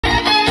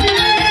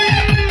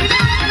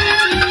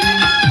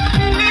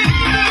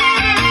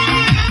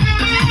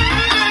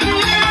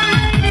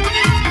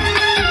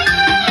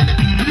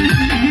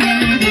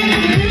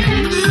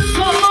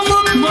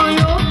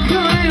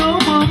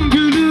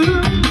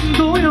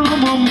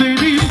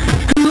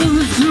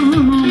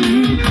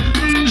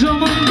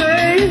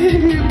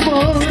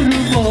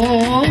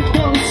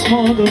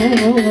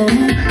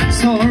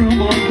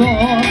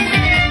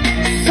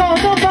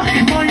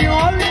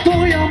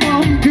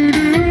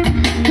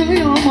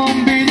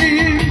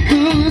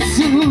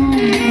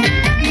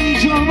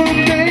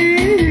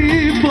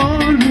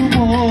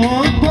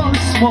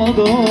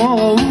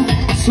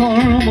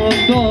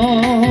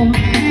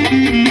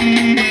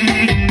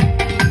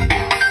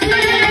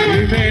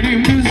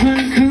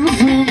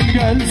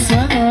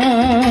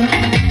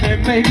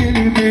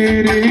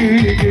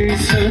gelmeni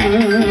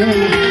giysene,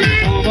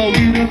 bana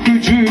bir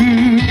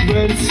öpücük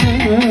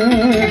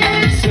versene,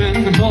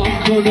 sen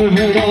hakkını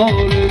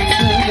helal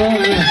etsene.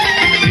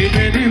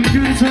 Benim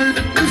güzel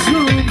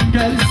kızım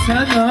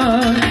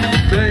gelsene,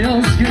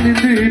 beyaz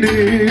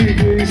gelinliğini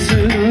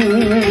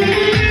giysene,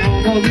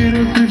 bana bir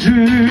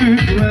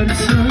öpücük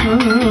versene,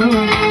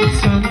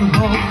 sen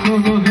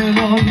hakkını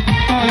helal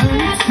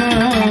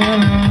etsene.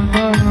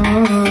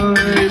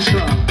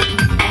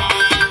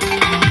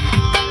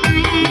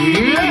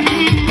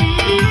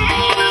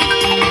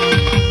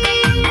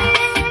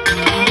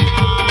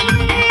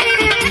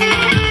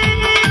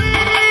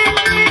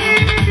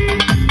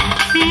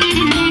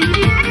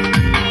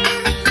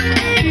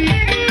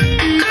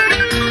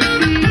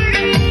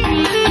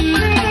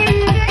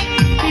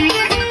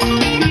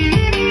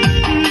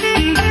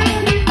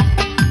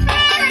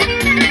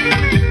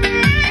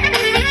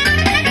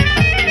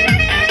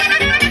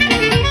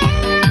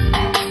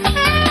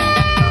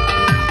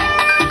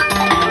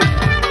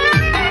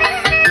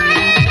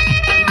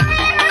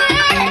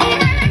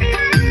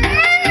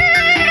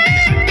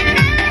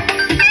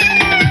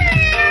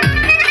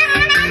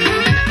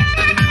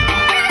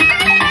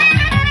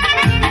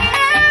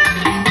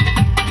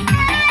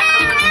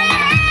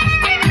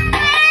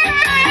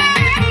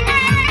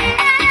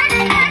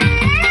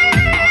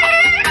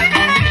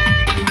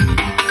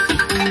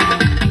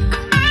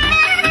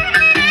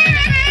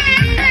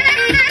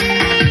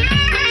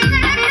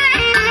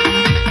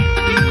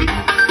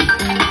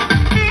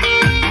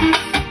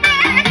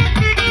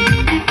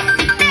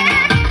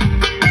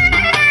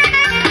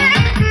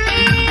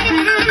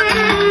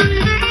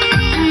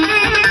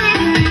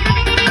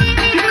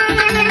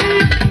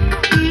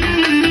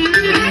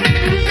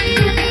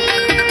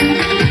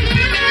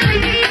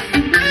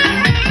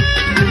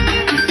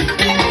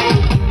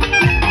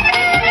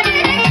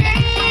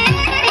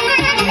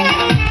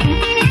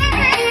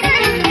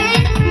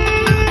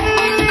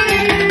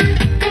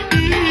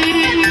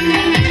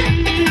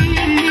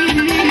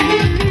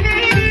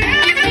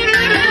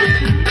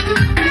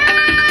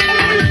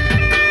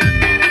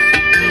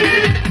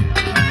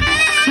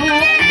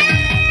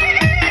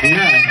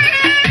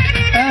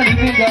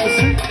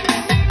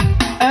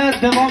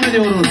 Devam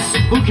ediyoruz.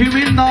 Bu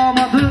kimin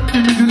damadı?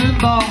 Ümgül'ün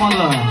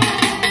damadı.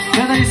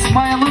 Ya da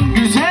İsmail'in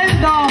güzel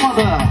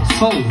damadı.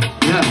 Sol.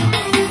 Yeah.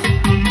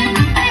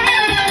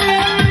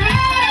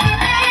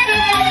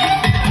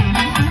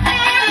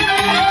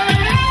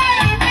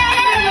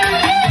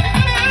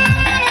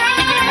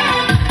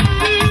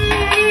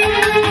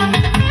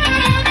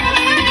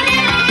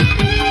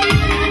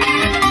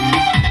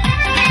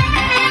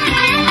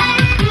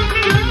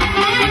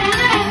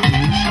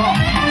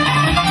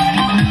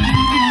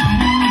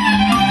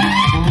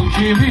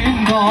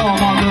 Kimin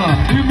damadı?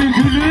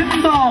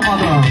 Ümgül'ün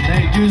damadı.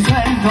 Ne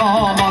güzel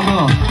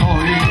damadı.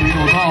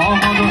 Oynuyor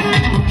damadı.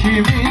 Bu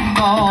kimin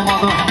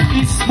damadı?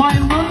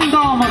 İsmail'in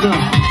damadı.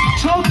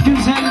 Çok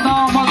güzel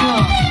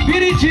damadı.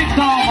 Biricik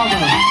damadı.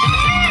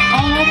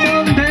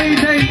 Aman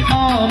dey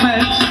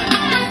Ahmet.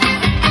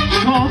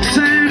 Çok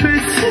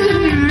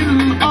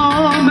sevmesin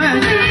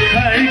Ahmet.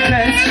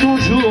 Herkes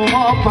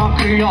çocuğuma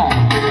bakıyor.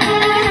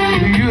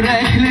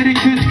 Yürekleri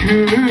küt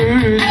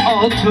küt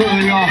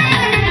atıyor.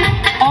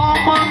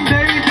 Aman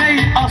dey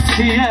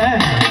asiye,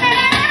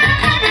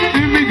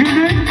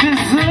 Ümgül'ün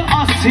kızı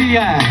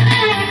Asiye,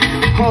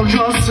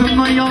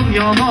 kocasını yan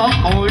yana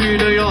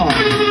oynuyor.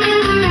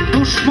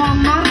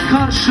 Düşmanlar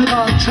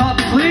karşıdan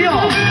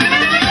çatlıyor.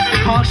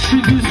 Kaşı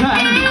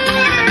güzel,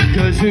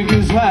 gözü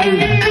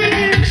güzel,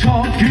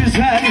 çok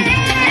güzel.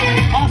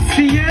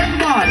 Asiye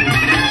var,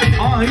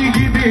 ay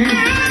gibi,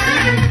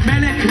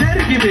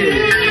 melekler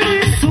gibi,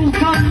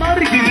 sultanlar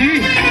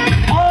gibi.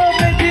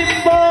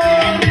 Ahmet'in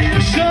var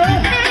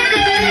yaşa.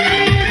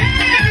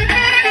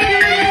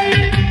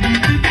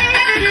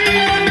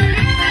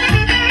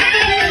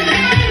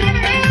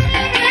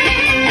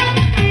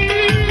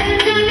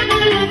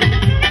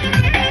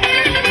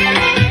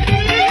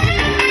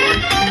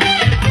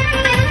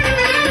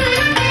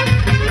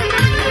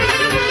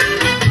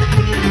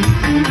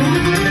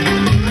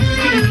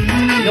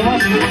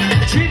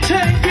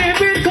 Çiçek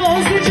gibi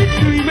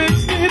tazecik,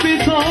 kıymetli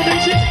bir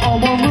tanecik,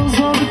 aman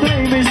nazar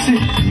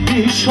değmesin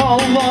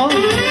inşallah.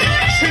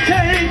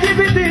 Şeker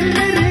gibi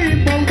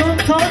dilleri, baldan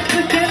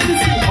tatlı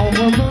kendisi,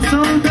 aman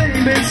nazar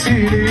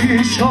değmesin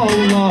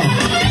inşallah.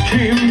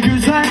 Kim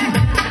güzel?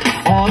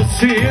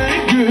 Asiye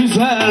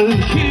güzel.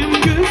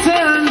 Kim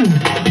güzel?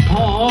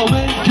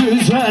 Ahmet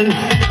güzel.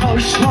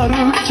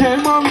 Kaşları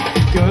keman,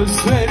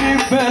 gözleri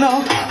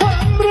fena,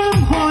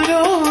 ömrüm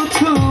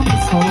hayatım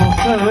sana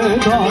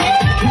feda.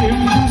 Kim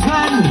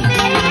güzel?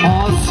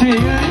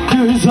 Asiye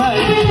güzel.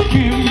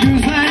 Kim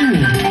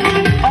güzel?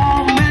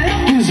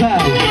 Ahmet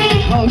güzel.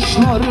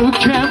 Kaşları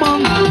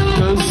keman,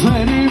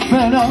 gözleri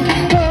fena,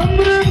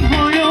 ömrüm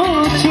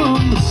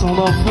hayatım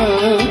sana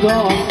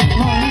feda.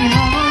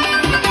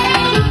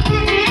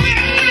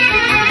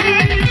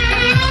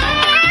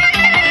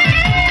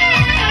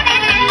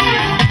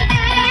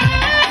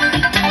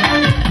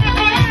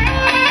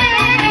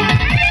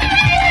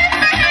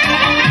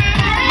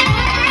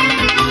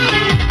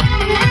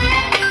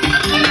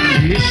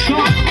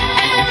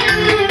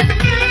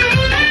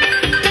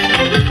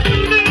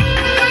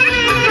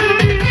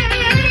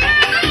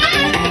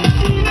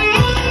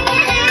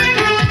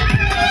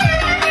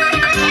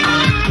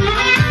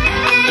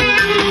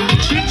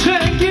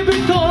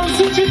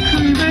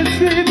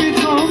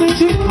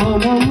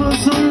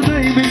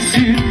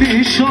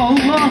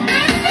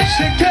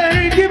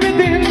 Şeker gibi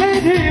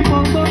dinledim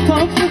Allah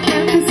tatlı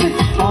kendisi.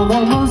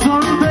 Allah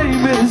nazar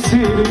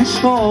değmesin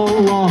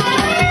inşallah.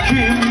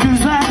 Kim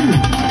güzel,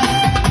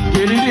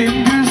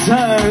 gelinim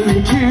güzel.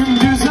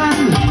 Kim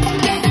güzel,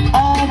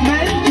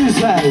 amet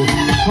güzel.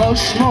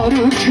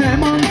 Kaşları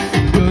keman,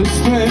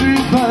 gözleri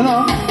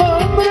falan.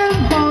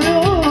 Ömrüm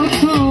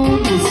hayatım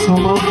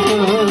sana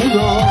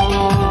feda.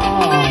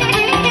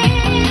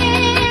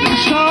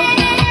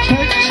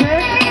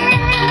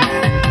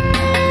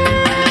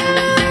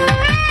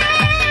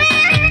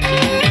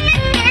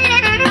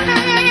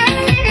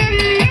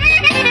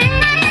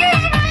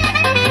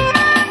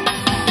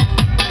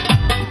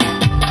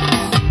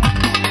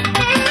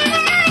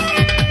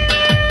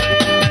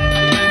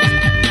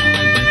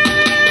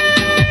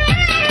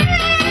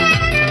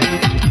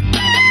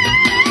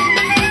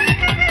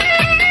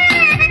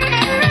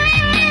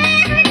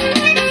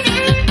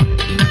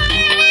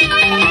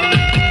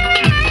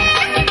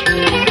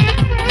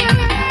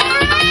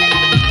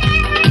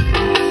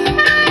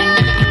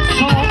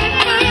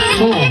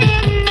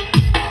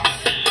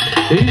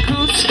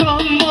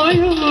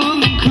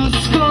 Kıskanmayın,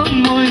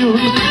 kıskanmayın.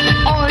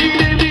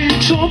 Ailemi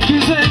çok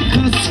güzel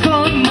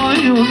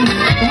kıskanmayın.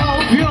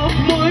 Laf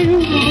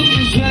yapmayın,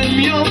 zem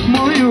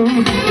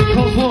yapmayın.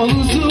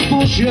 Kafanızı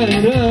boş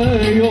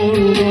yere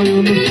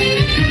yormayın.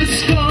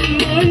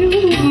 Kıskanmayın,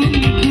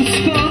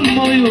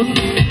 kıskanmayın.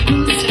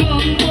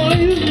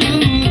 Kıskanmayın,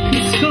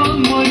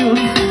 kıskanmayın.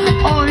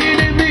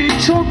 Ailemi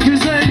çok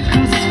güzel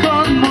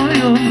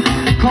kıskanmayın.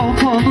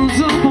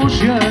 Kafanızı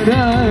boş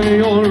yere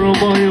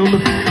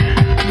yormayın.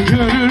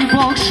 Gönül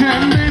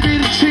bahçemde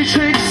bir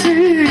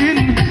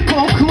çiçeksin,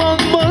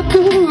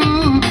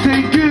 koklanmadık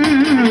de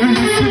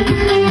gülsün.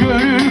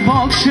 Gönül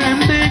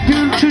bahçemde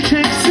gül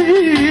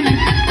çiçeksin,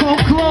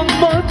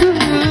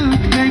 koklanmadık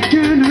de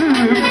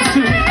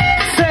gülümsün.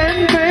 Sen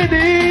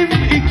benim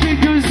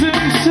iki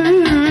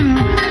gözümsün,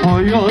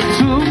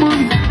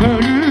 hayatımın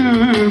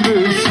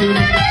ölümüsün.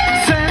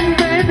 Sen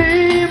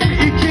benim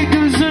iki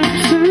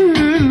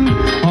gözümsün,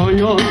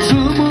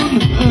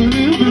 hayatımın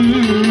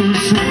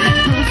ölümüsün.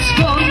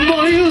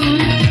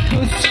 Kıskanmayın,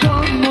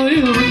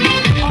 kıskanmayın.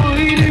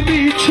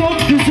 Ailemi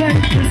çok güzel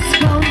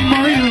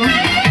kıskanmayın.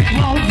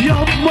 Laf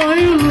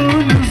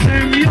yapmayın,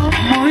 zem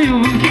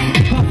yapmayın.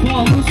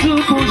 Kafanızı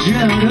boş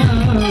yere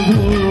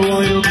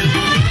vurmayın.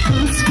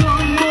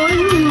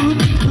 Kıskanmayın,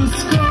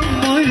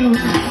 kıskanmayın.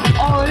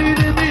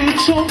 Ailemi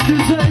çok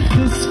güzel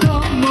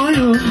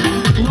kıskanmayın.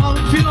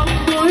 Laf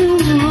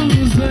yapmayın,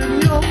 zem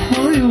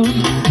yapmayın.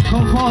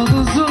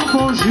 Kafanızı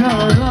boş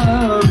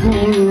yere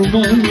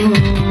vurmayın.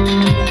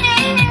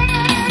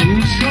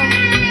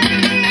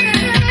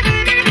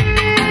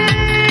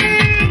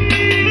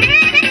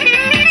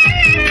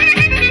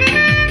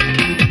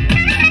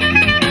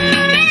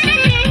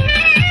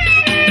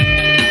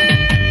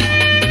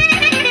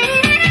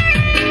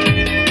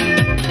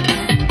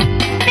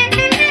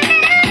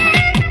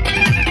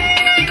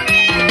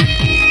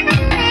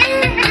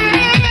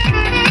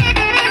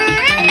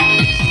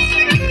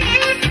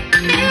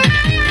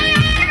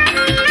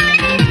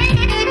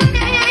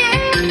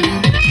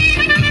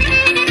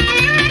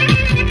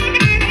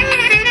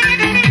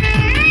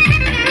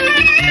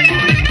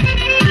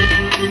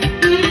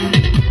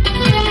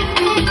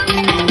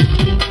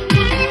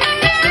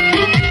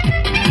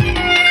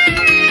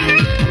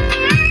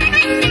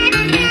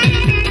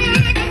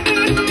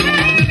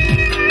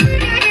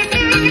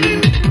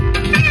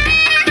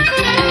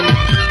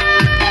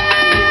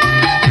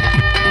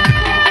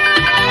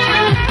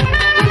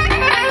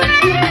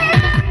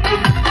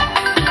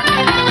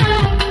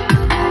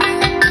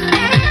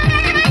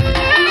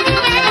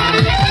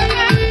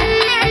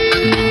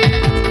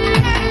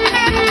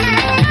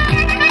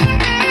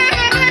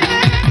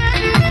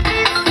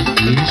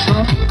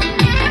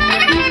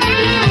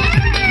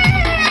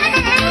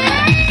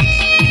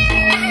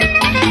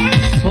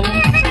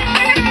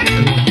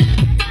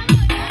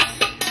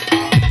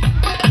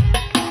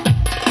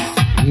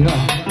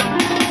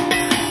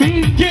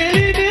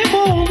 Gelinim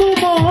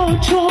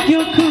oğluma çok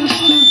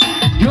yakıştı.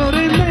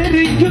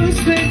 Görenlerin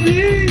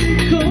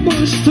gözleri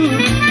kamaştı.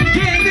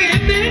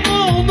 Gelinim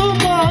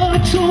oğluma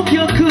çok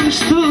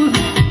yakıştı.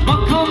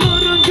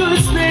 Bakanların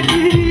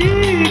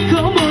gözleri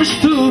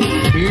kamaştı.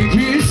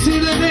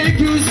 İkisine de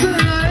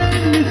güzel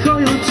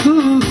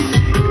hayatı.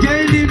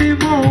 Gelinim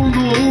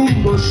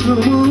oğlum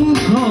başımın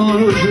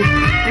tacı.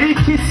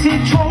 İkisi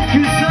çok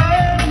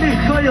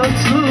güzel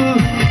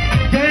hayatı.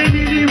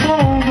 Gelinim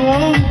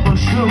oğlum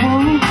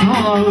başımın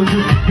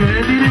tacı.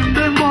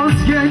 Gelirimden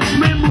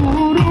vazgeçmem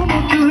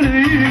uğruma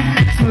göreyim.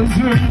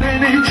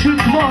 Sözümden ne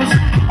çıkmaz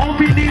o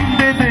benim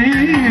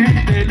bebeğim.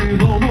 Deli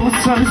dolu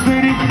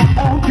sözleri,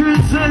 o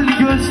güzel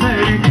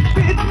gözleri.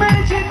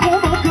 Bitmeyecek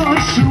ona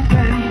karşı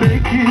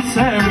bendeki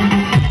sevgi.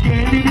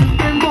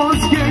 Gelirimden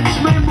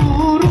vazgeçmem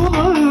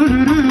uğruna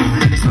ölürüm.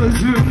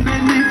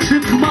 Sözümden ne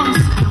çıkmaz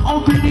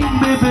o benim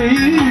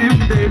bebeğim.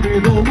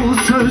 Deli dolu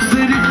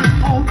sözleri,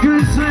 o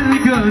güzel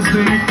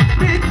gözleri.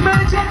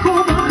 Bitmeyecek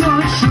ona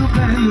karşı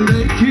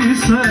bendeki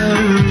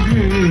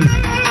sevgi.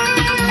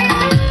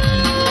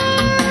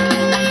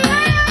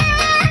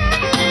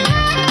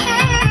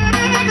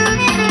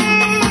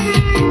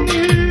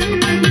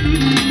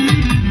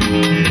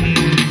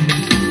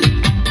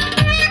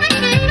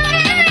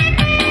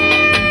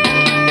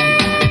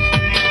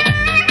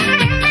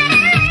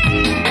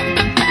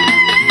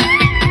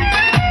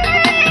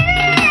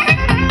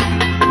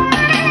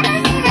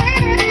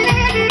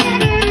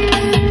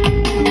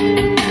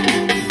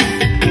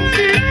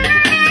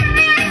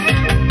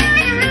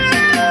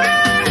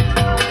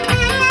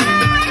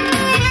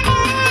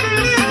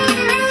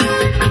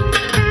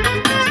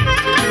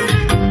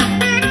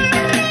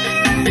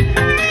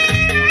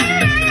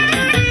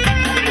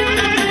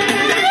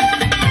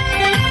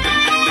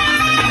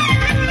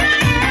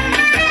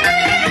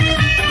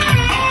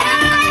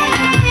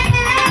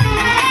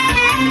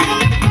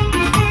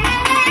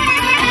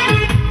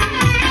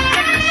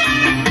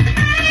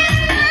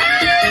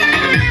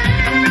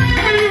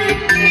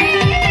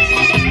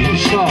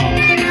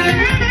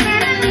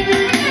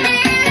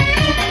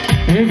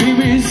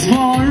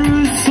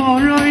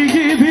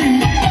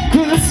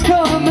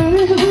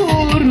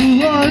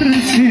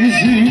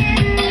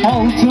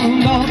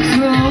 Altında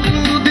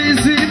sıralı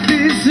dizi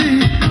dizi,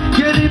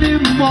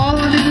 gelinim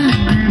valinin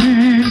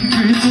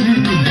birincisi.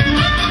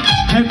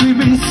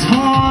 Hepimiz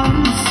var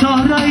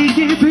saray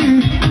gibi,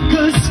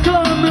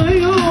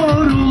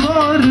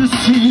 kıskanıyorlar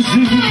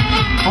sizi.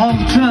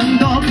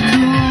 Altından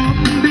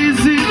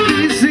dizi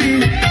dizi,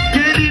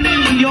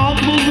 gelinim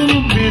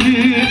yağmurun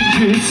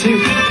birincisi.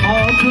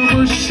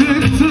 Adımız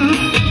çıktı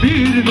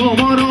bir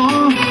numara,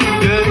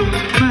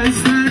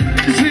 görmezler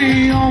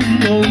ziyan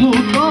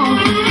yolunda.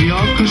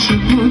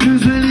 Yakışıklı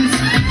güzeliz,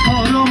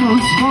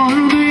 aramız var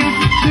diye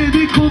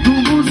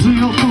dedikodumuzu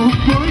yapıp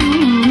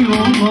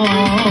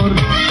bayılıyorlar.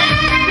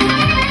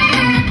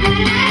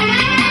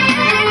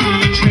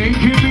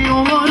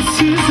 Çekemiyorlar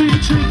sizi,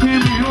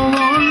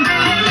 çekemiyorlar.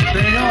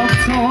 Ne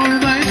yaptılar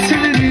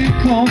bensileri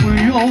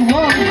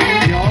kavuyorlar.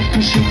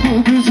 Yakışıklı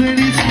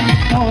güzeliz,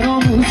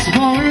 aramız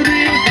var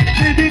diye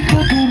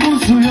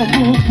dedikodumuzu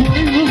yapıp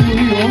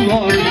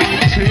bayılıyorlar.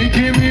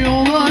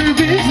 Çekemiyorlar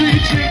bizi,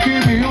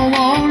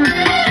 çekemiyorlar.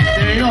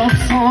 Ne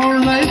yaptılar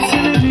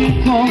bensileri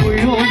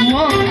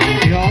kavuyorlar.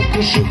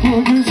 Yakışıklı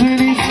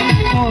güzeliz,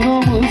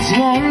 aramız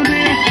var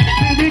diye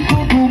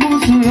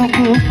dedikodumuzu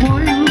yapıp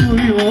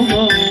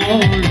bayılıyorlar.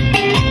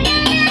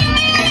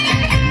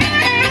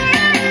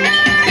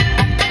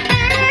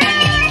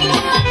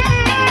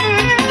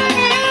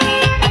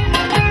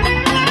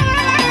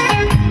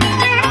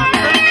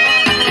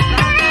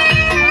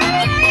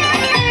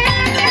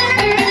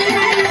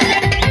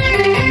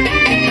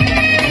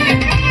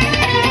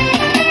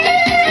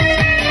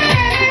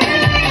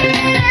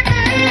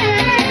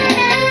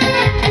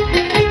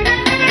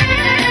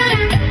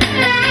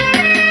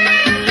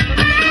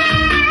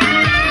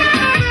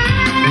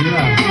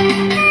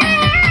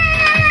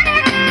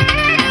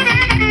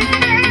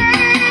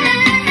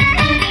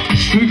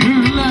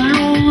 Şükürler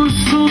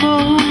olsun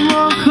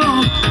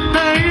Allah'a,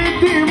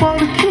 erdim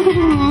artık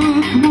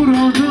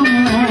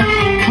muradıma.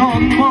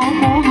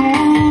 Kanmam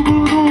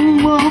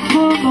onun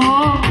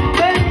lafına,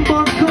 ben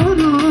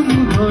bakarım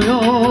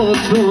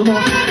hayatına.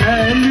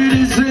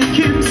 Elinize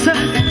kimse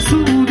su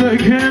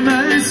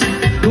dökemez,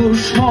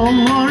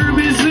 düşmanlar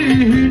bizi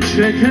hiç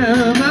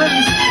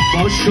çekemez.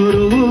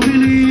 Başarılı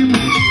bileyim,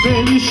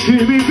 ben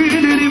işimi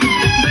bilirim,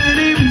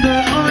 benim de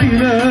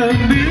ailem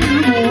bir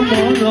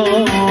numara.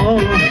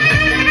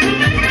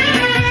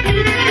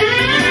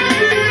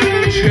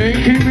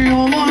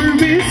 Çekemiyorlar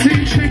bizi,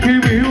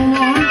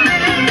 çekemiyorlar.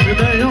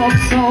 Ne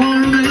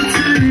yapsalar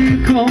nesini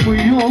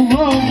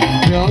kamıyorlar.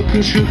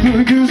 Yakışıklı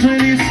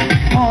güzeliz,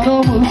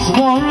 aramız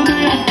var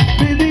diye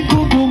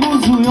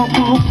dedikodumuzu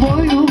yapıp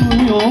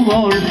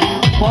bayılıyorlar.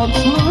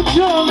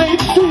 Patlıcan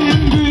ektim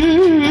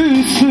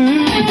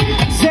büyüsün,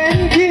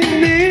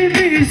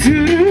 zenginliğimiz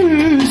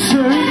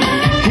yürüsün.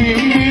 Kim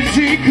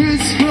bizi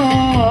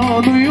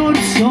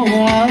kıskanıyorsa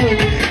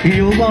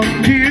yılan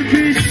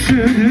gibi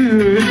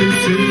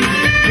sürünsün.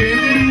 Kim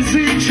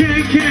bizi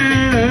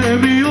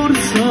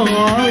çekemiyorsa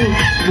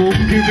mum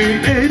gibi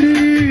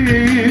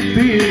eriyip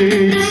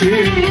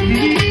bitsin.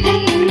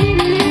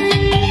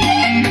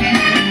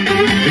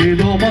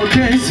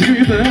 Domates,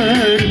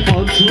 biber,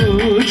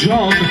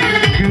 patlıcan,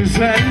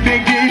 güzel de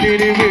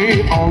gelinimi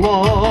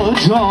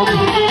alacağım.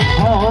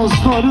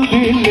 Ağızları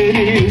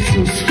dilleri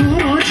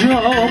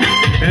susturacağım,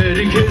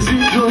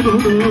 herkesin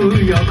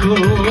canını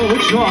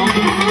yakacağım.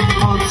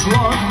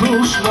 Atlar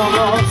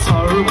düşmana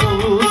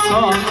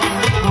sarılırsa,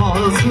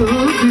 ağzı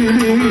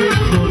dili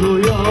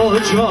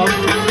koruyacak.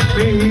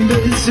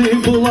 Midesi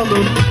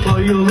bulanıp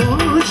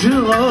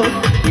bayılacak,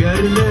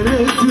 yerlere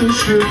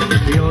düşüp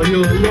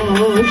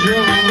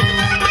yayılacak.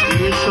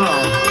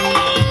 İnşallah.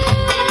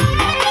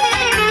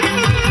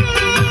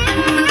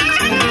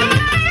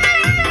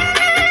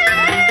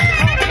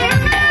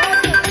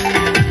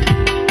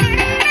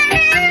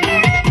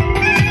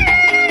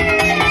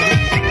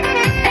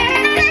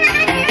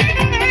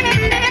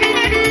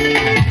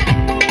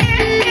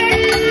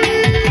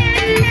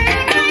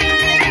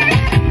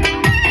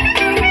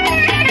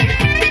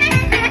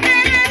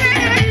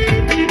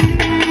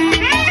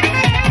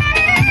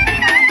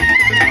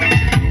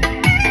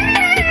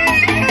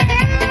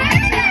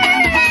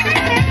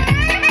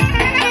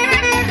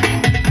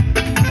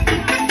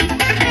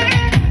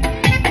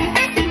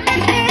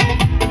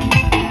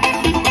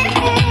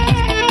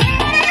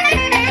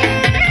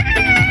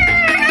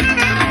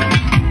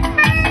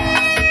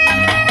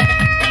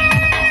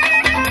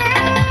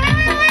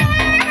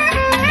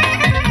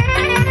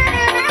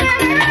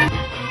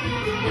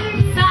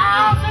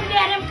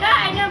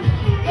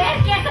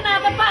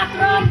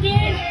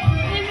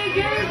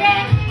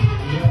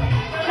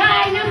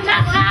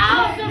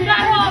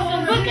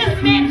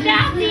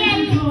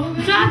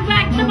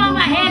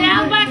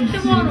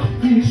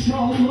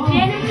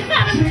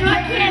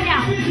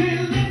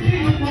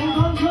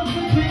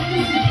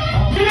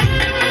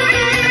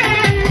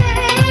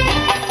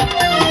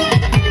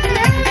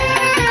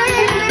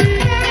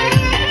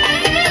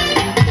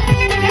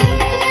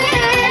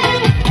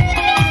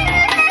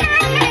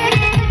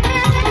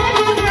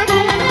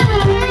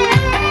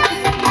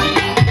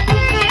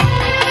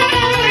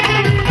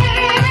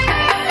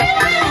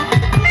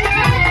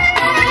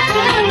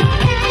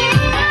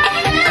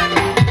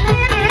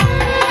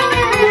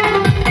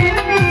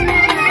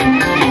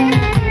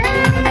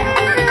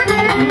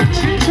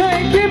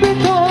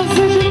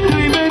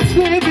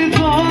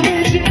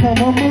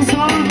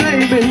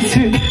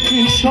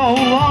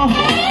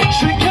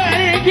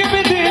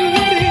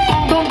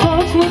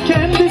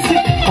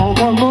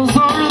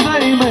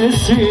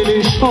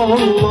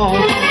 Allah.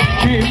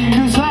 Kim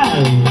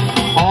güzel,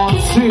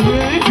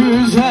 asiye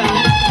güzel.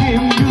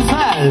 Kim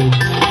güzel,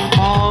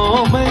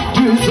 amet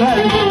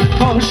güzel.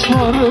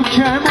 Kaşları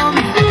keman,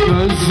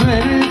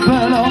 gözleri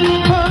bela.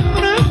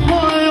 Ömrüm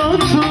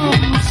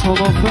hayatım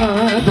sana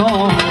feda.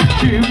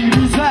 Kim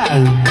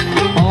güzel,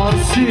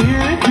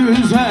 asiye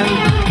güzel.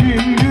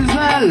 Kim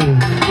güzel,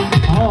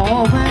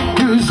 amet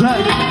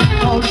güzel.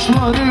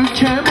 Kaşları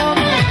keman,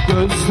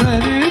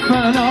 gözleri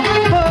bela.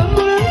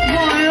 Ömrüm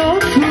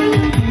hayatım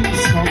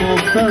sana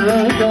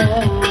feda.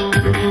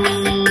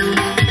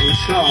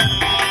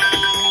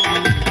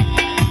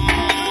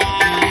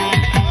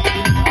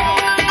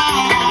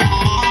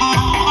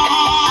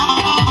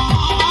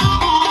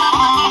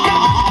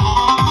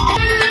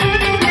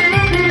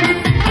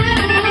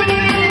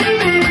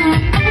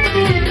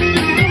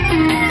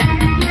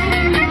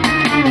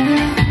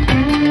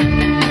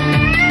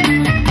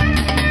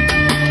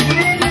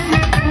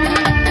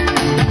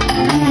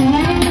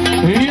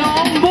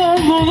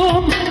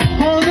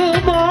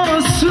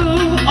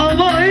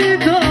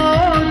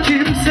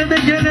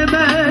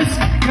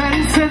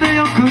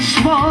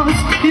 Yakışmaz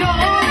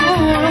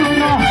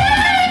yanına.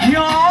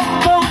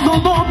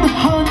 Yanımdan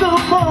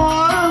hanım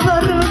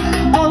ağlarım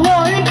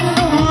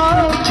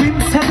alayına.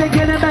 Kimse de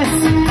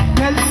gelemez,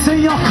 gelse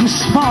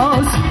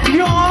yakışmaz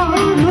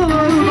yanına.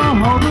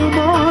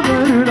 Hanıma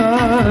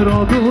derler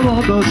adına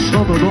da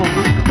şanına.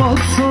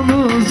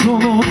 Baksanız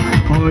onun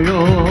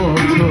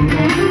hayatına.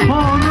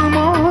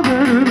 Hanıma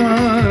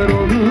derler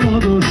adına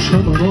da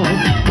şanına.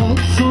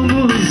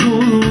 Baksanız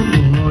onun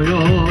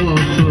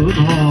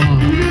hayatına.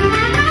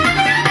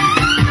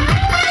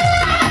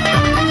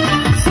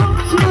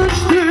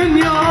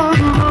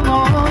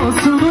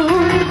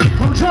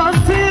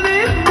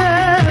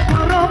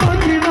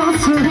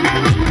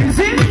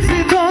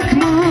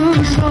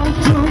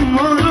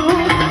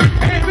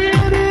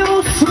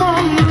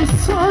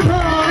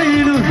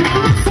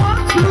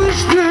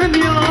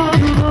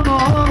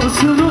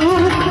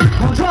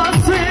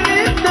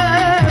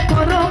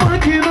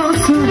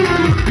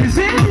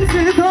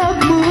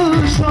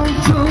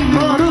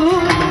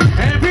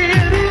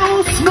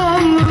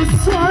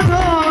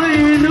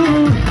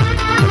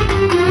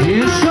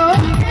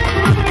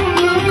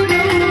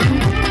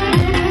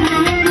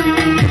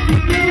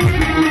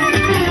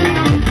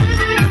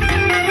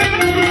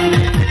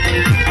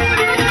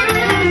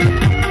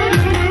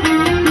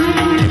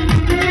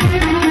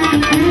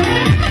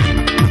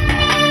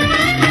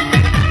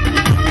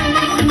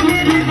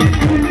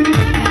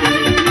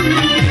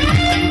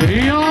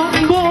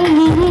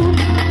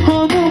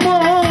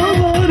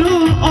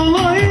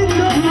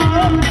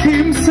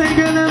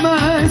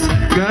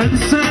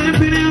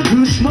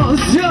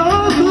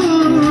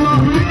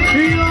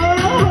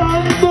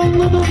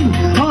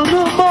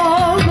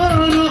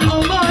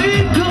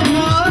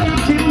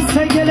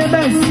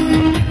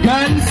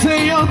 Gelse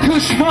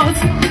yakışmaz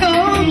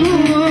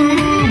yanıma.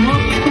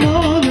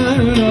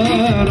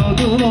 Nerler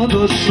adına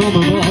da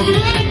şanına.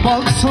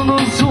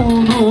 Baksanız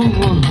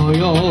onun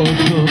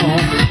hayatına.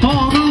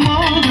 Hanıma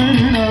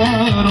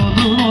nerler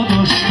adına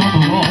da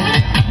şanına.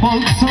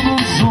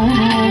 Baksanız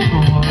onun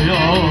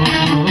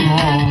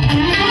hayatına.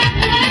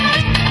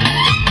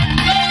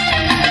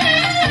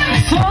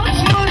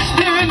 Satmış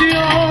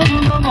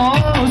dünyanın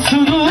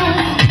anasını.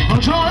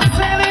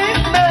 Kocası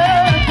elinde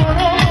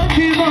para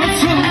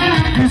makinası.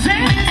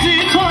 Güzelci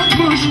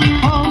takmış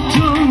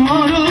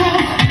altınları.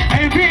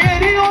 Evi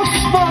yeri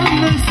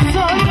Osmanlı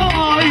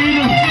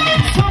saraylı.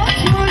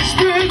 Satmış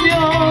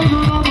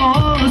dünyanın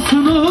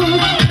anasını.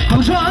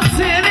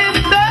 Kocası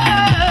elinde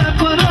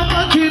para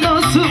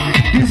makinası.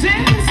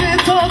 Güzelci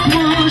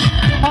takmış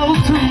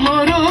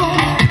altınları.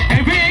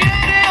 Evi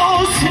yeri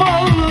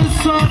Osmanlı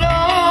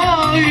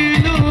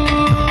saraylı.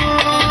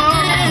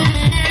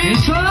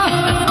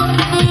 İnşallah.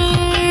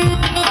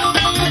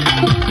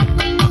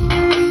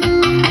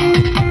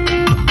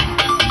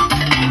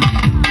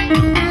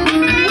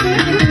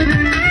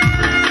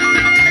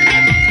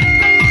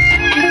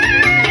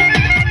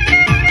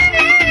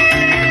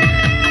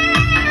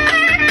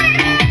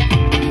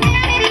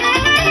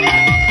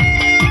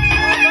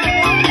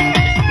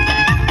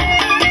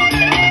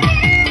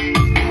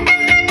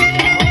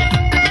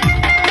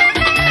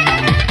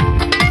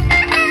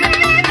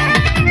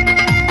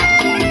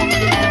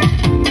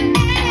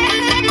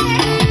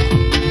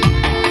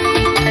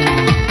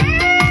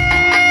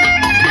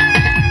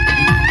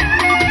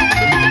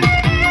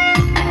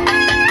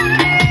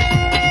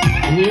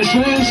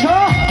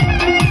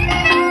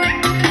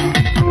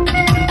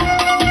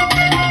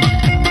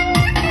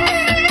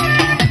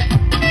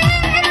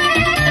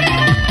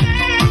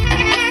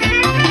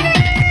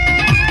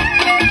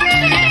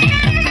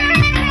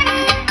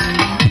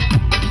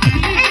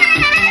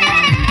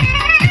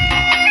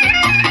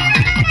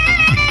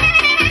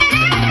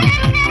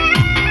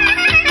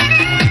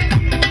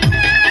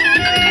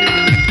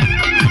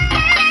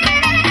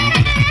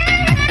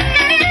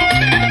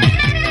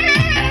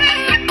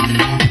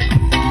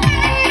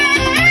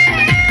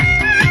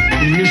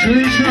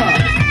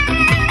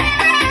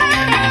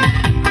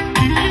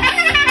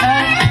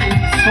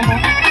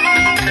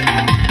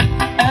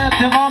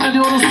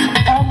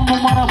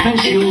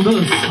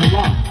 Yıldız.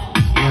 Allah.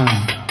 Ya.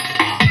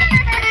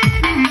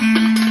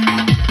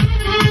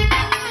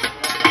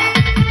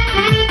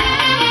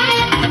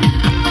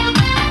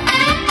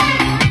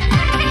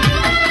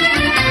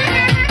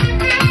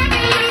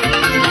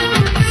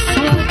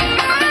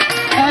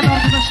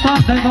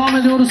 Devam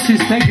ediyoruz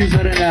sistem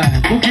üzerine.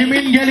 Bu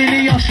kimin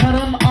gelini?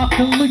 Yaşar'ın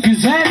akıllı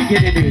güzel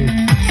gelini.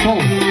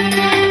 Sol.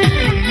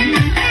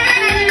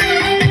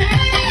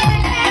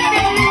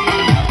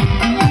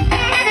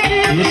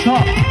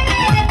 Yaşar.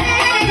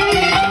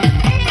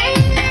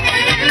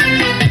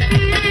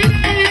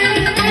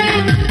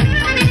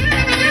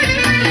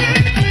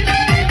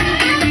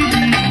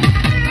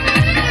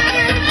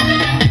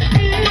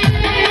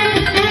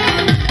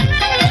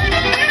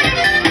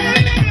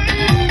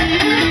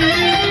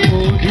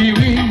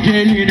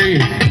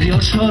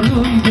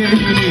 Yaşar'ın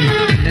gelini,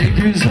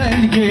 ne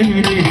güzel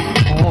gelini,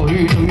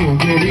 oynuyor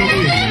gelini.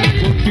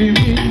 Bu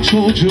kimin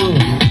çocuğu?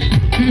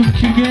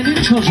 Ülke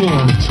gelin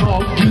çocuğu,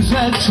 çok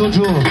güzel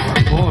çocuğu,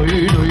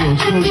 oynuyor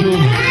çocuğu.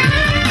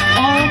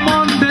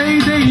 Aman dey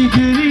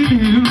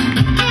gelinim,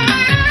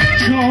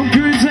 çok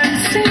güzel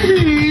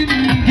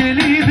senin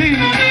gelinin.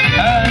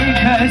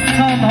 Herkes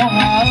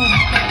sana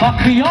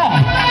bakıyor,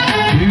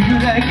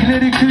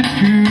 yürekleri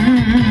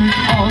küskün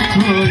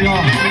atıyor.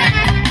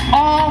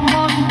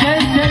 Aman dey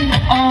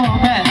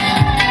amet,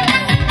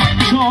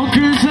 çok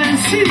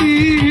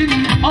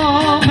güzelsin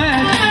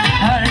amet.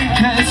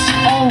 Herkes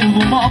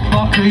oğluma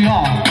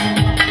bakıyor,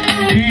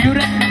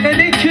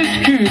 yürekleri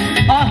küskün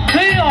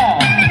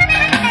atıyor.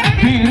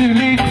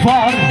 Birlik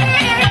var,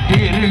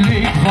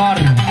 birlik var.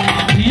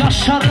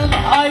 Yaşar'ın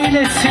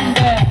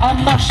ailesinde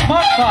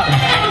anlaşmak var.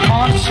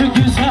 Marşı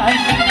güzel,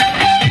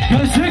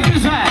 gözü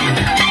güzel,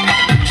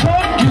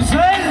 çok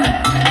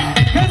güzel.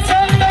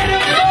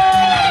 Güzellerim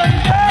var.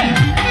 Hey,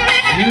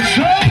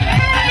 Yaşar.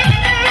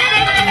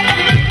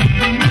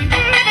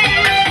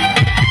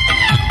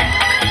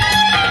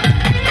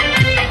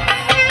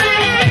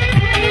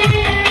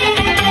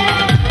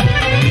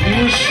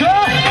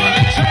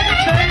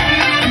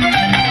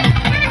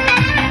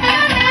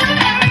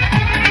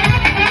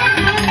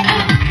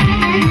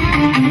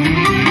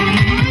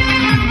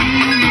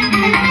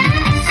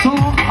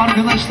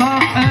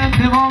 Arkadaşlar,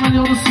 evet, devam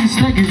ediyoruz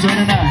sizle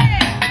güzeline.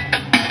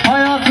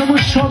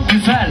 Hayatımız çok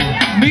güzel.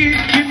 Bir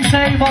kimse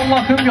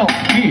eyvallahım yok.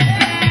 Bir.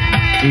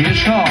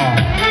 Yaşa.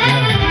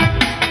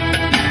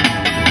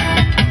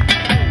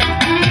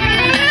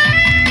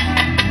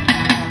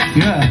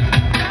 Yeah.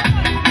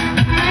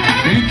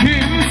 Bir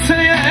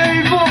kimseye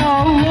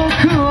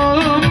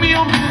eyvallahım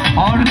yok.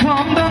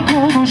 Arkamdan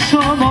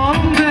konuşamam,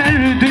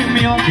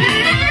 derdim yok.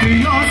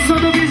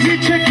 Piyasada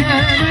bizi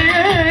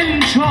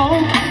çekemeyen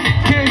çok.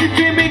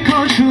 Keyfimi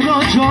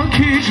kaçıracak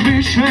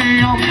hiçbir şey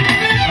yok.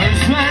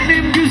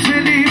 Özelim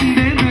güzelim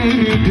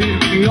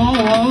demedim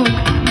yok.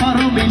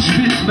 Param hiç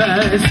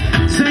bitmez,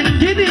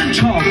 zenginim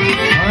çok.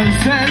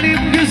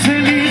 Özelim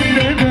güzelim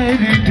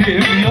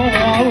demedim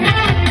yok.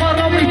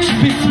 Param hiç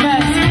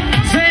bitmez,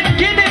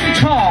 zenginim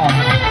çok.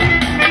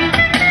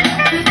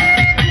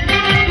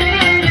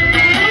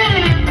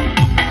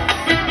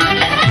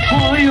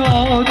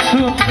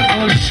 Hayatım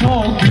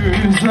çok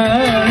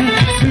güzel,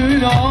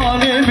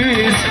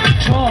 sülalemiz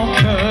çok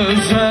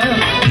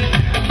özel.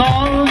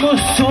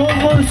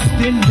 Namusumuz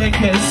dilde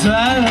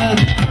gezer,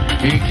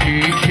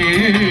 iki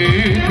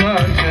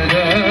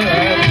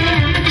gölgeler.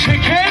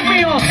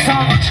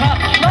 Çekemiyorsan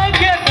çatla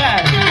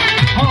geber.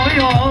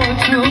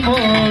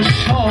 Hayatımız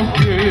çok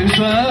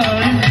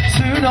güzel,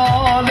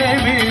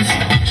 sülalemiz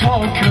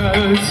çok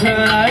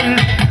özel.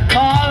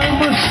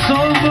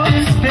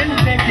 Namusumuz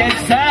dilde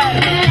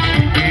gezer,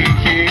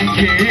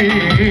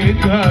 iki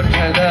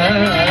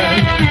gölgeler.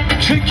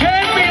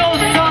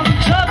 Çekemiyorsan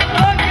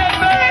çatla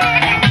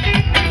geber.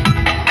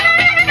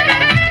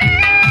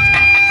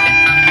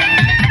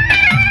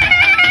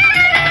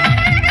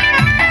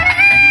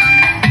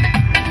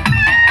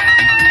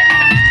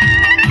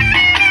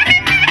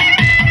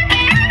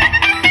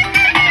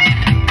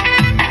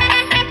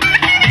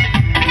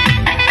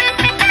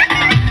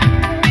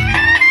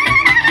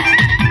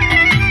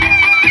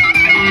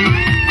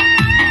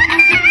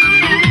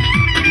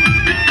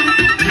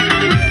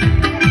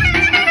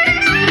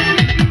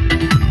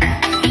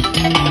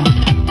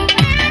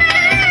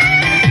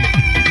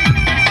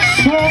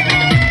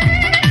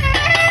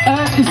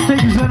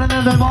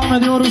 Devam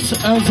ediyoruz.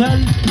 Özel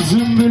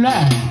Zümbüle,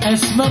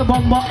 Esmer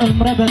Bomba,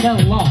 Ömre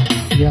Bedellah.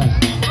 Yeah.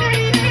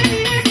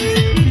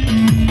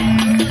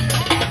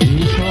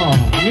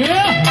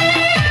 Yeah.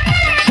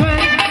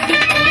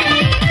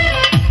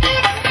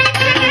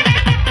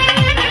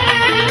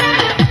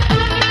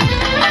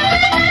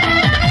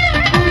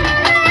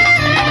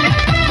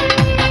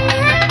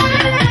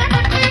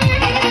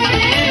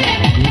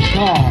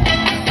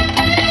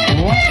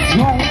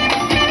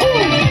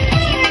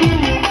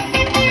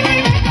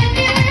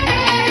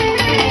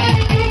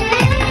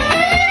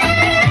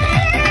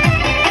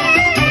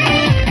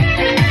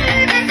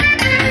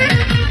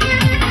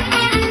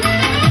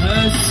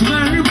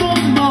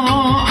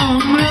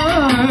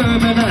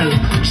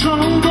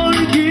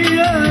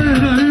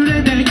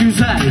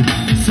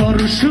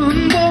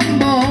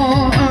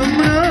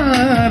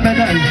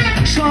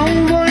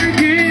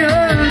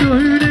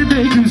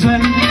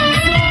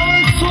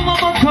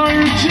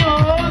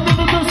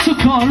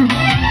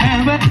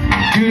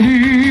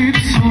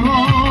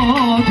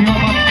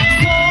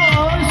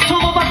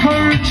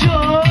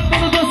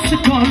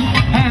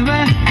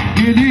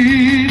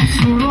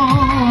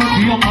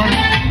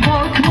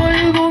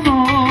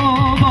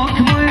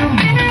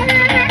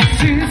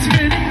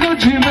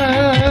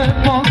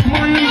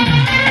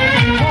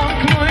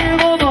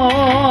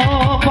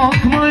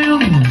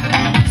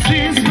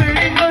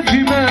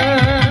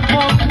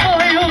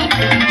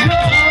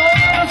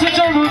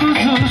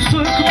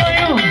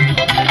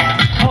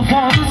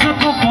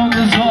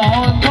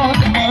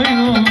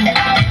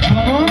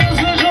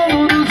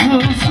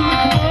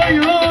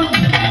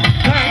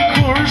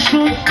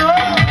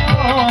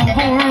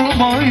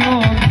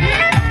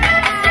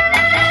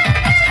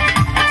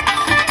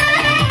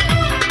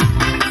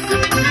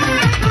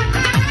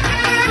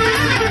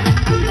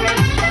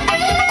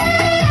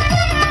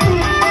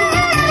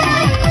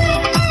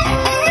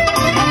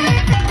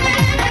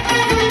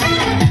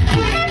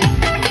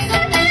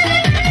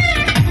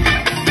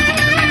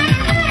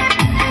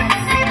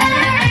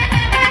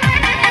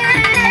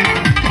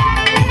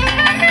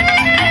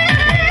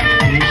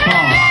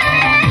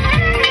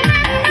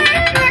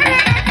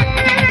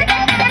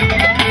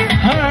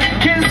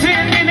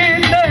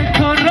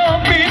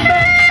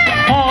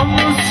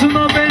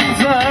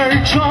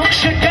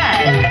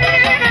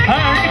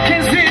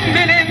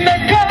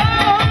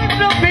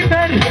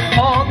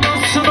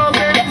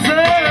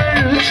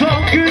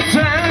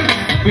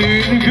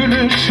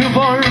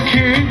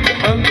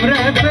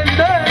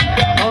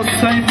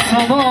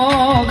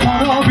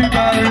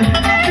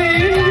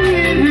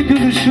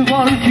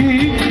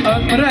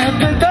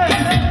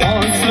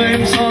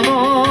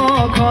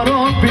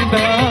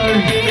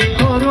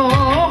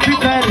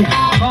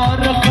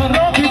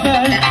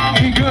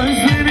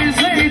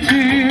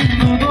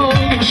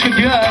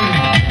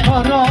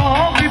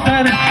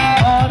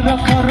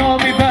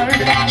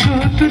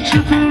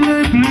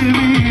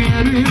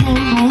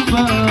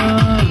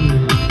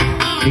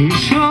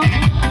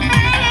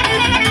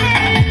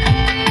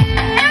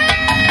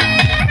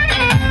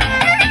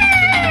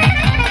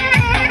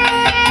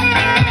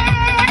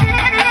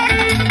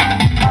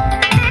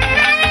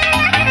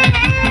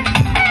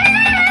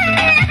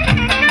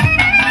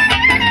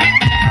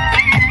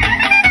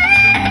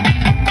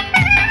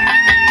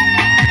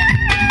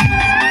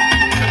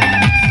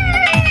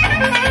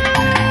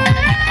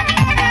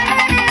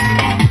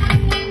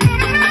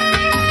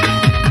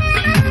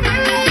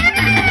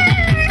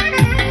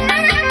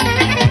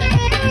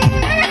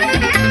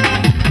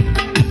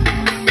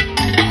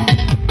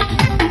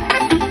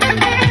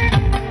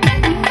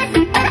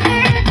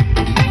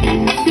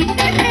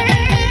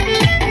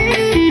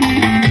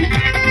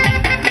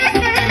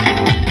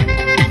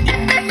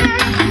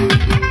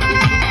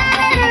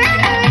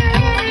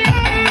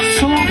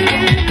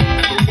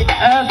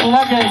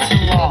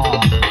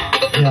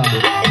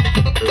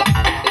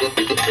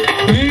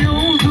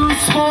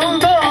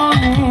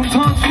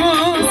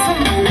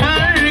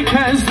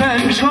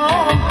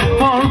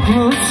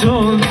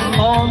 musun?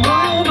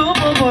 Anladım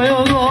ama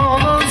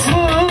yaramaz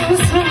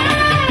mısın?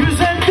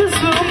 Güzel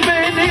kızım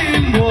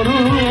benim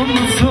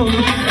morumsun.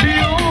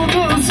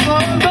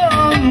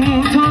 Yıldızlardan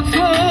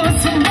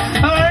tatlısın.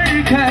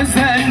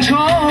 Herkesten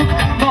çok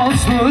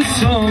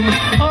nazlısın.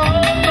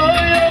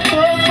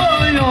 Anlayamam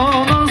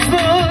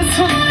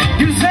nazlısın.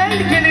 Güzel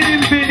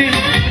gelinim benim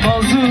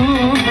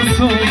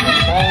nazlısın.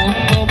 On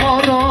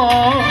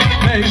numara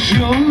 5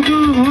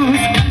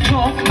 yıldız.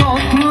 Çok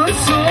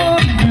tatlısın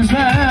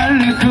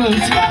güzel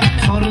kız.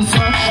 Sarı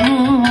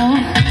saçlı,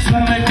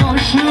 sevmek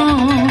hoşlu.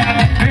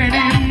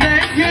 Benim de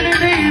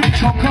gelinim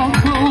çok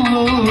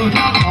akıllı.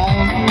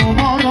 On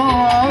numara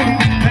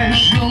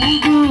 5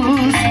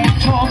 yıldız.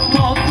 Çok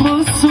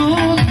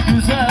tatlısın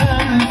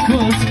güzel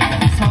kız.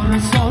 Sarı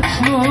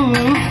saçlı,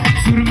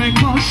 sürmek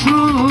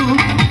hoşlu.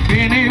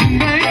 Benim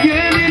de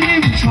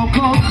gelinim çok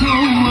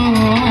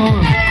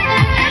akıllı.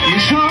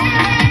 İnşallah.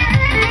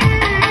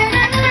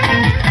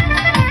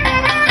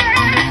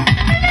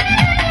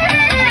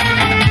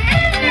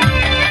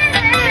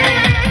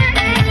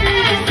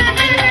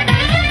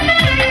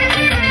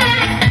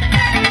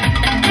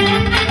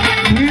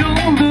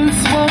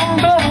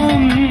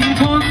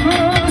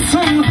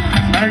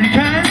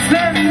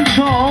 Herkesten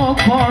çok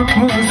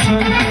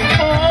farklısın.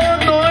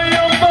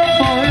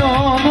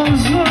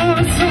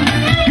 Anlayamazsın.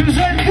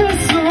 Güzel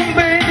kızım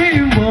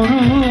benim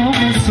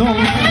morumsun.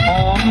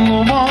 On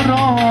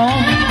numara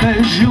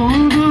 5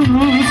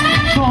 yıldız.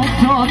 Çok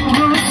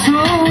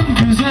tatlısın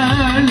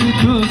güzel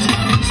kız.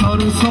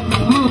 Sarı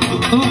saplı,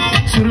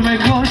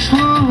 sürmek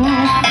hoşlu.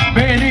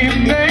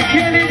 Benim de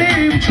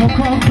gelinim çok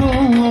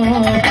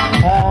akıllı.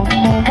 On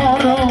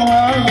numara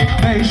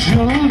 5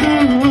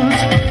 yıldız.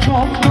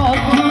 Çok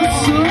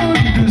tatlısın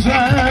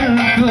güzel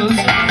kız.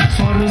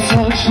 Sarı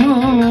saçlı,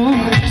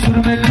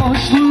 sürmek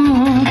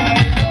hoşlu.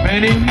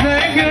 Benim de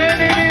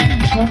gelinim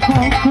çok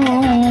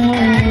akıllı.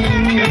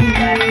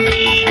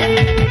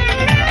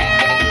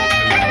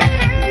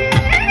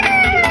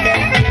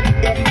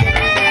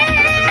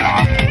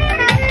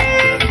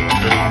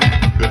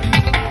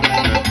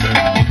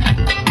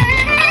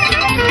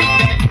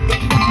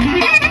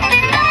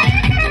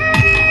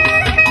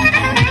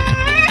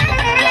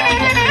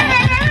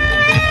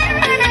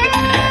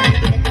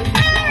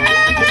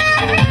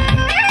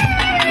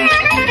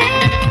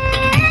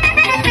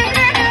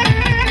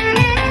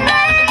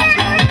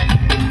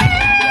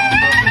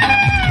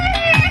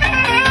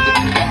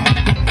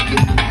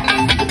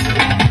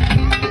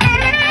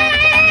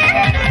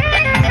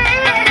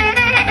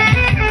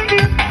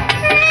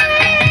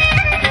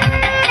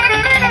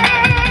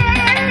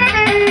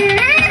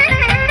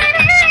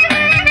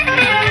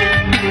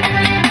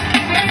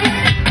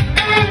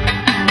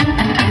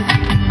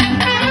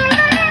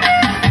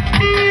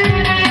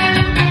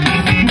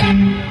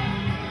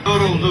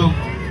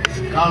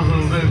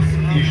 Kazıldık,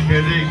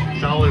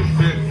 işledik,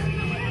 çalıştık.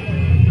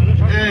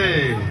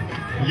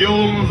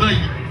 Yolumuza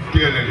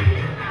gelelim.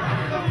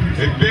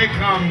 Be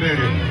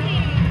kamberim.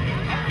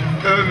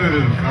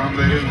 Ömrüm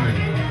kamberim mi?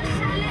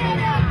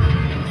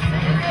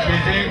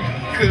 Sizin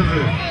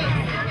kızı,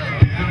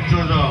 bizim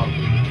çocuğa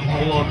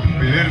Allah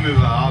bilir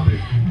mi be abi?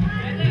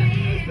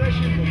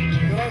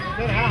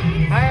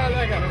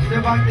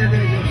 İşte bak ne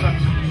diyeceğim sana.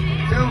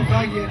 Sen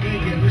uzak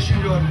yerden gelmişsin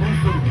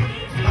yorgunsun.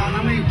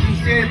 Tanımayın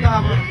kimseye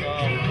hitabı.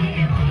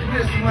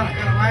 Resim var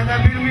karamayı da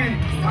bilmeyin.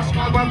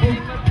 Asma bak bu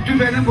bütün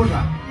benim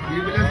burada.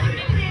 İyi bilesin.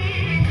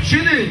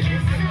 Şimdi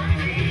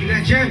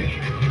bileceğim.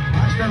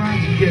 Baştan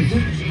hangi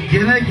gelsin?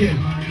 Gene gel.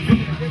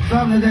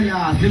 Tutsan ne de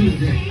lazım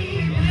bize.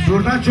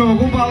 Şurada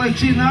çoğu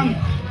balıkçıyla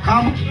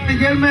kabuk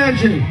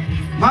gelmeyecek.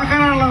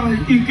 Makaraları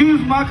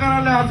 200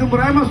 makara lazım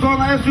buraya ama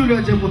sonraya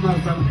söyleyeceğim bunları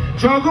sana.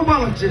 Çoğu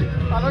balıkçı.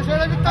 Bana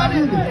şöyle bir tane.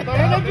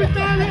 Bana bir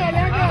tane.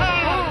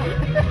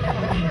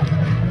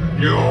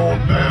 Yo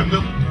ben de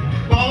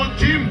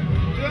balıkçıyım.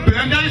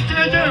 Ben de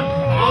isteyeceğim.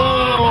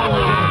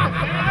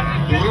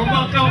 Durun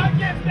bakalım.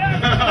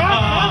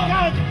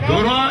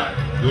 Durun.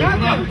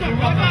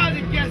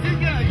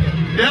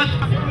 Evet.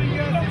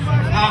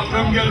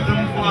 Aklım geldi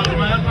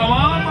Fatıma'ya,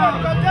 tamam mı?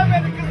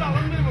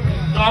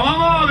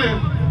 Tamam abi.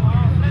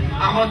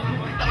 Ama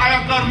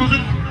ayaklarımızı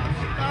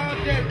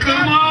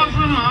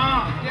kırmazsın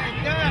ha.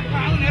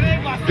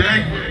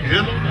 Denk.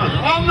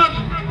 Anlat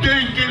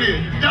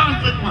denkeli. Can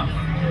sıkma.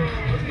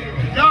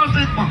 Can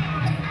sıkma.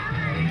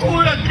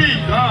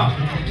 Kuvvetli ha.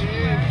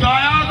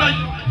 Dayağı da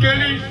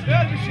gelin.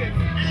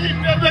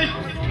 İlk de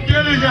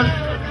geleceğiz.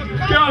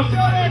 Can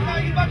sıkma.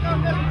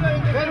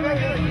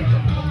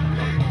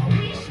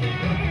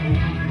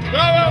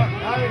 Bravo.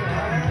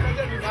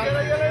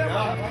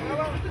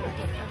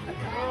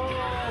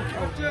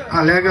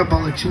 Alega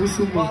balıkçı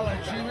mısın bu?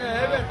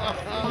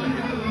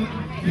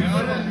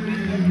 Evet.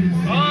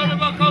 Hadi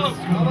bakalım.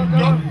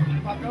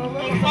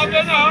 Tutma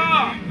beni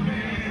ha.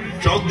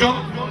 Çok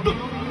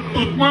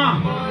tutma.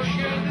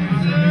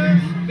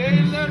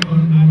 Beyler.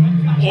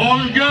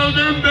 Hoş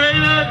geldin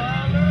beyler.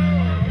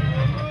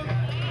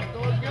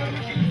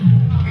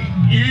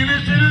 İyi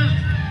misiniz?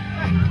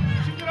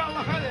 Şükür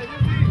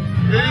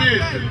Allah'a.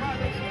 İyisin.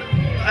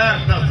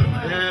 Evet nasıl?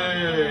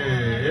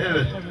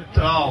 Evet.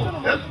 Sağ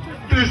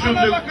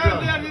düşündük.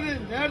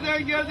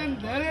 Nereden geldin?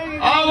 Nereye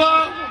gidiyorsun?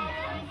 Ama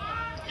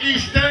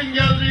işten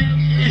geldik,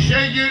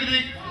 işe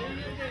girdik.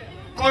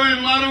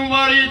 Koyunlarım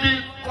var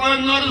idi,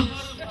 koyunları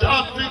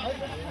sattık.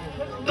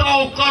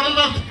 Tavukları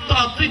da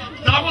sattık.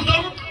 Tavuğun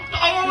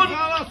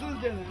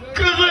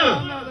kızı.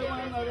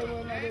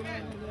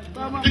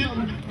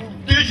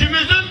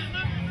 Dişimizin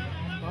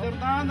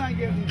Tırnağından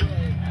geldin.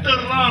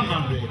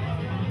 tırnağından.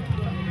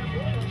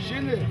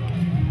 Şimdi.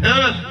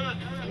 Evet.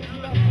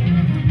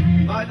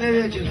 Bak ne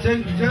diyeceğim, sen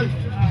güzel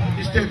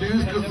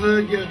istediğiniz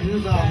kızı,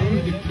 geldiniz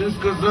aldınız, gittiniz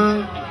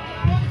kızı.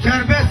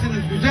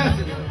 Serbestsiniz,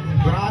 güzelsiniz.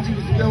 Birazcık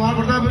bizim de var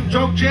burada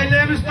çok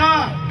şeylerimiz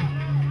daha.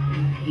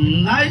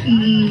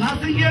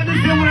 Nasıl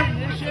geldin sen buraya?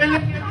 Ne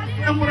şeyler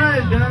sen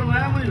buraya?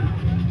 Dermayamıyorum.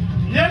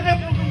 Nerede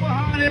buldun bu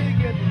haneyi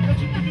geldin?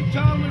 Kaçıncı gün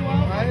çağırmıyor abi?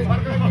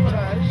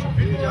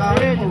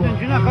 Hayır.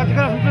 Günah kaçı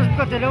kadar hukuk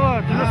kateli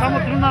var. Tüne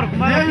samutlular.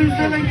 Ne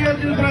yüzden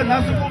geldin buraya?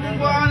 Nasıl buldun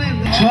bu haneyi?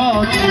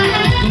 Çat,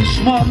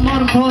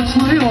 düşmanlar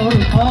patlıyor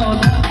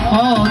pat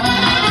pat.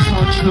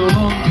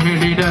 Saçlarım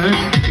teline,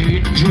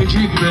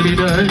 incecik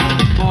beline.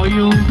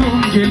 Bayıldım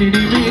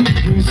gelinimin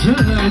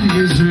güzel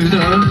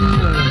yüzüne.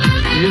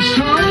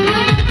 Yaşar.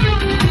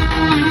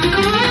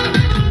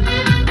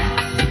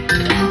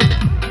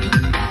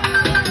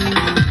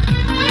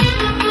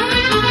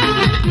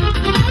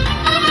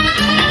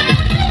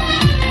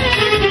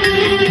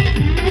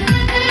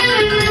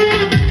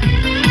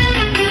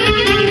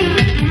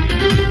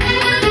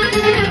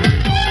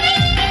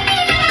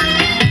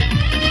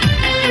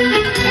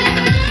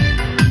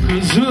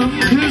 Kızım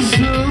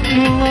kızım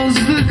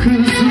nazlı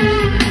kızım,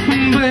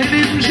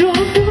 benim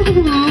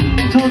canım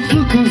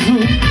tatlı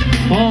kızım.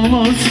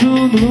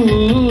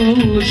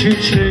 Anasının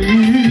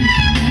çiçeği,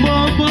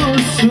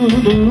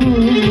 babasının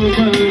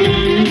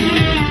meleği.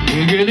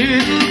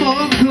 Gelin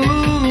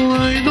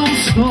bakın ey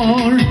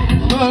dostlar,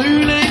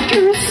 böyle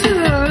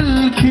güzel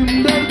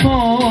kimler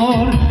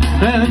var?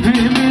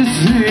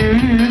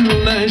 Hepimizin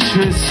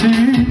neşesi,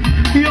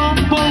 yan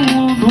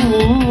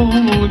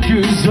balının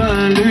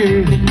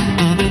güzeli.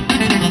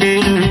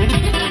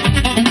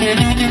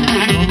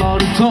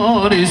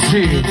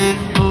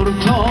 Nur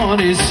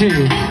tanesi,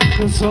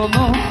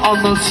 kızının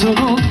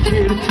anasının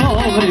bir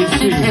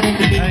tanesi.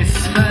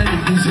 Esmer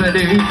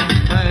güzeli,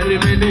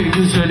 Ermeni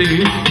güzeli,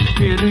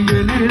 bir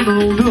gelin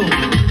oldu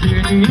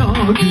dünya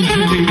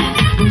güzeli.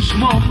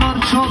 Düşmanlar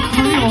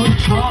çatlıyor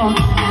çat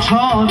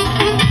çat,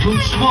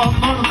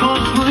 düşmanlar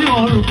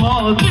patlıyor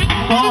pat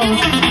pat.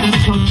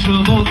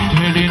 Saçının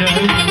teline,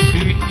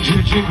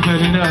 incecik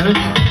beline,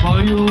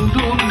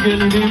 bayıldım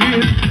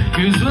gelinimin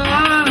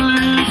güzel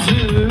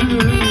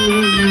yüzüne.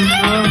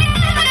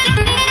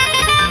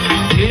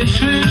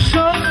 Yeşil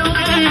şarkı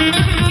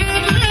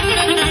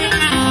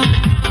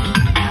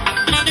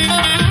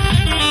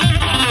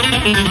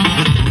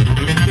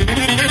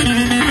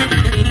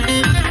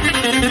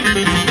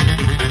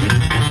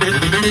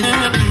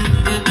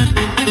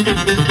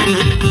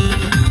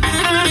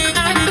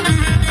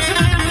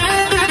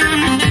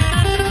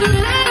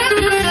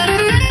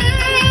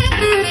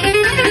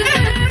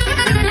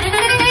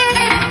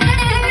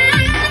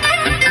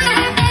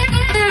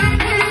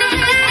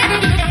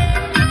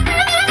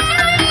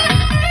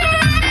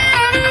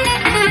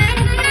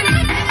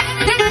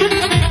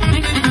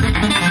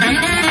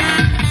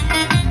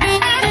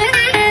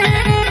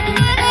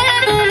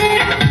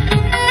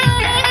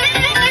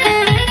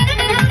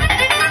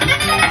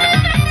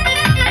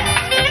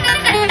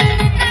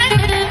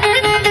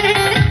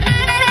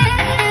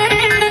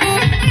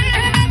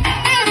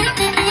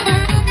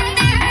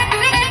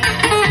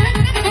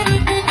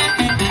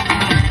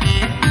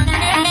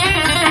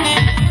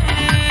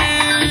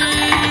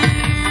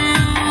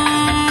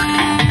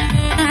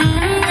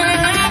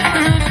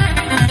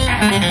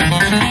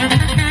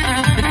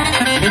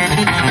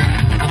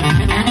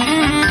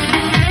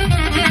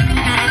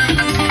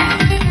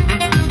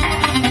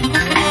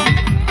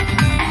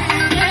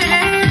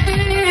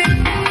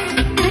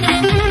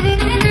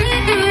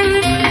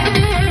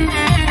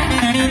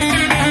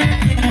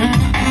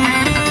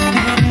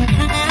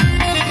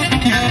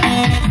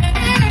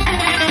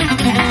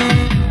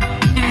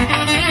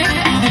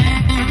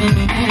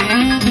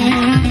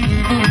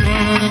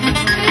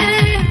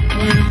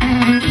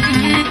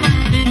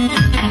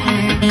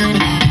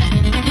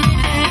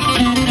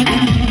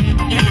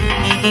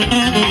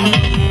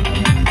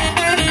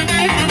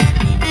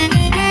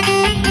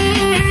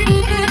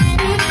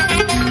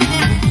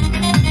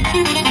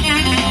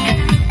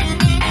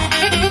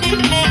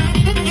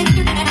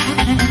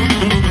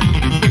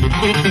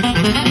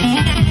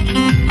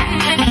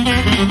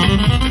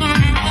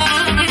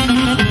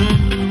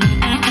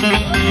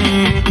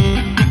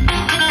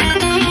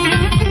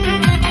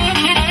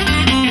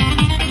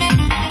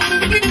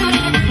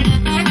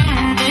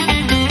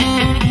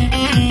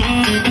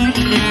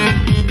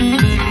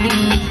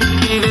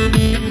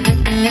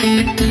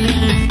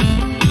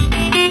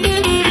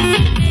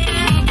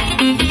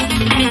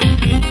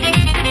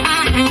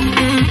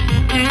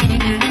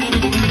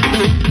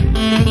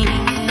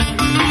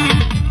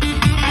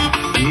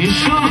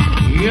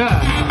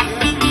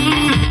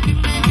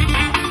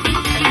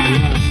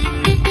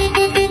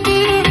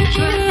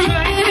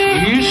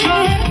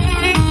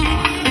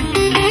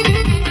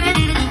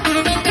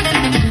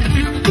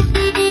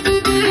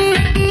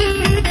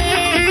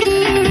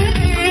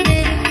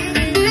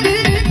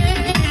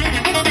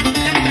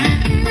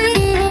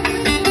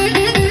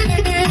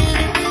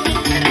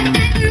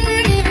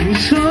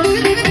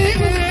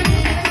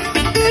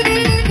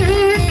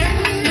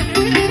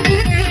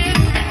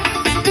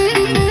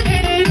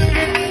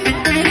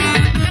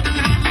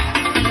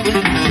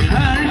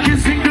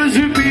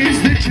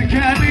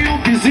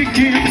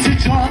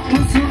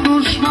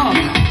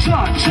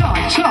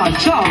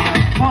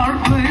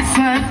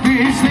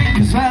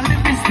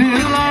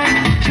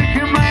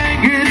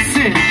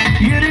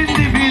yerin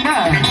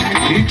dibine.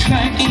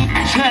 Çek,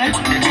 çek,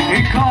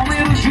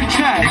 kameracı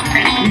çek.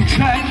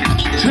 Çek,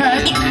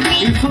 çek,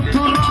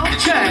 fotoğraf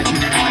çek.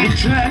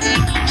 Çek,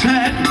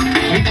 çek,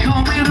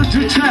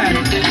 kameracı çek.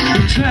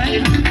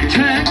 Çek,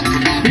 çek,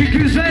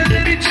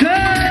 güzelleri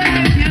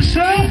çek.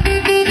 Yaşa.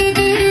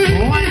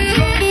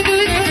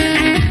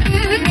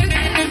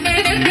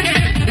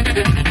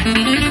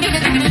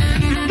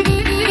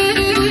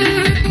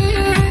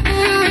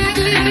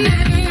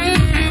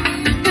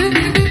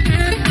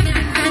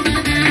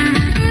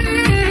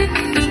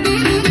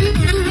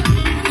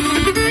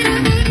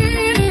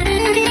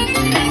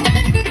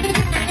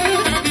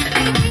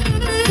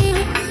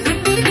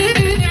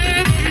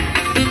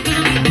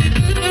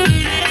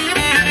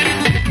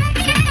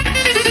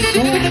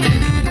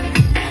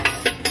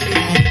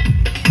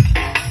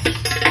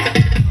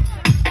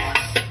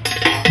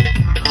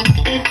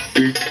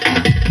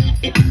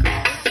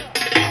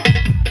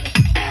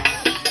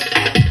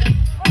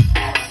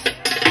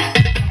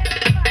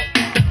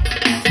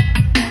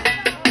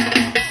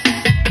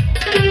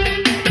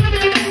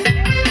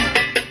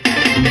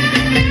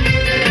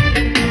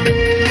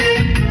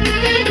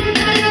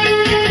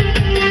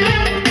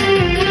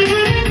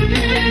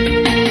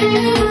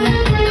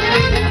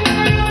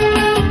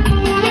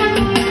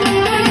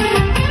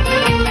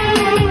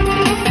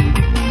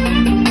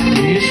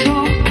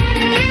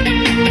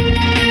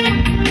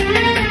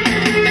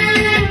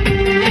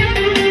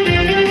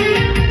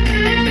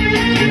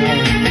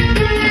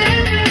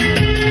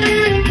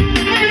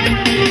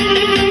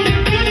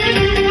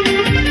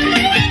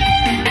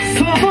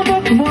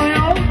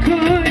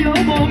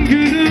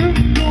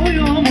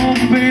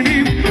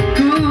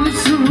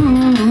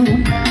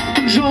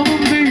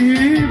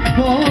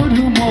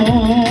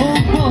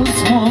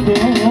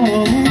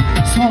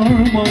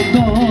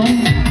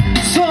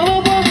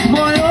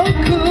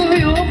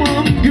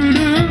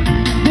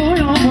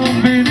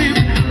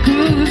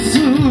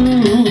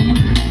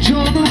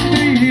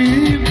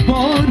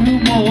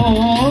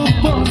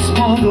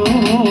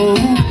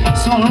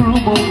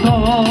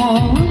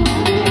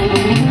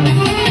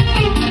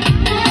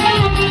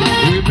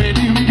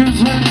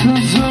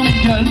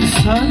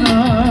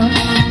 sana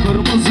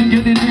kırmızı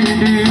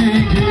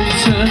geldiğini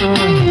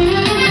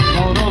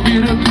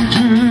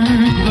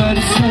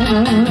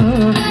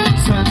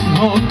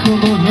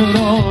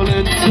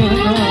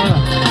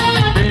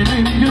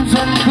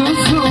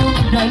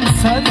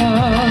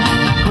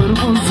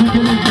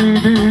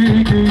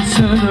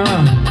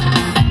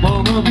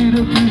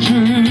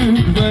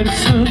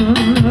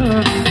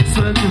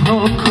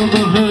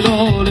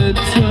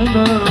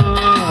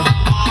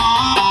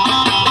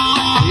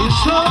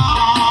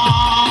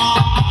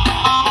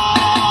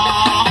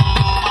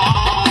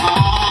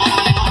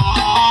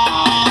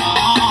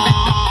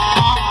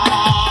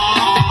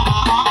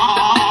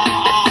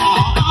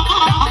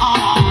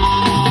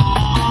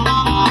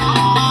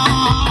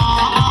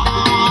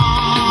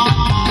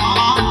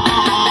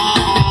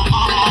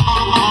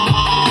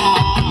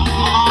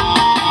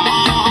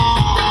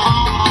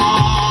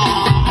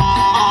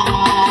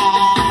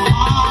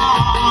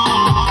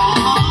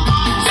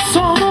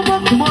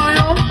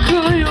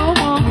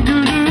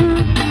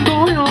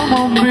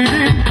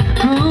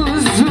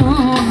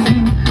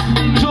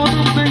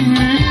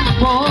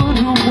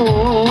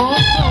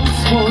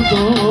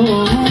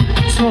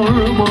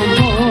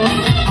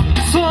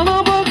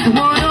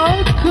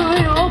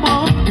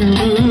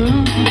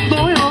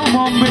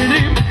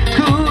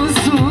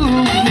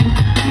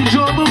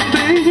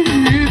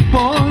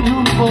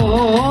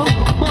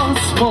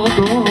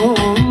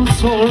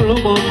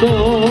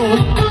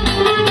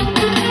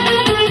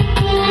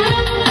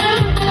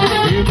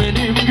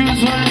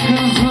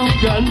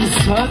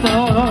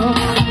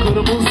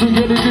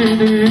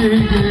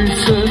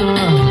giysene,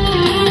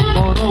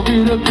 bana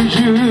bir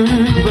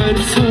öpücük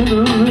versene,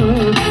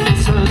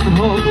 sen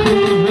hakkını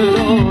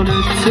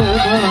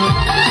helal etsene.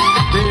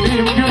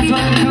 Benim güzel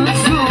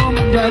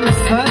kızım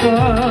gelsene,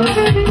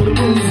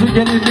 kırmızı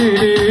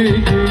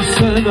geldiğini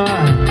giysene,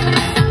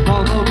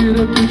 bana bir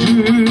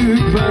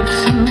öpücük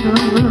versene,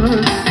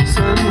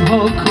 sen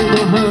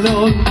hakkını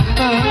helal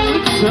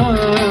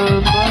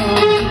etsene.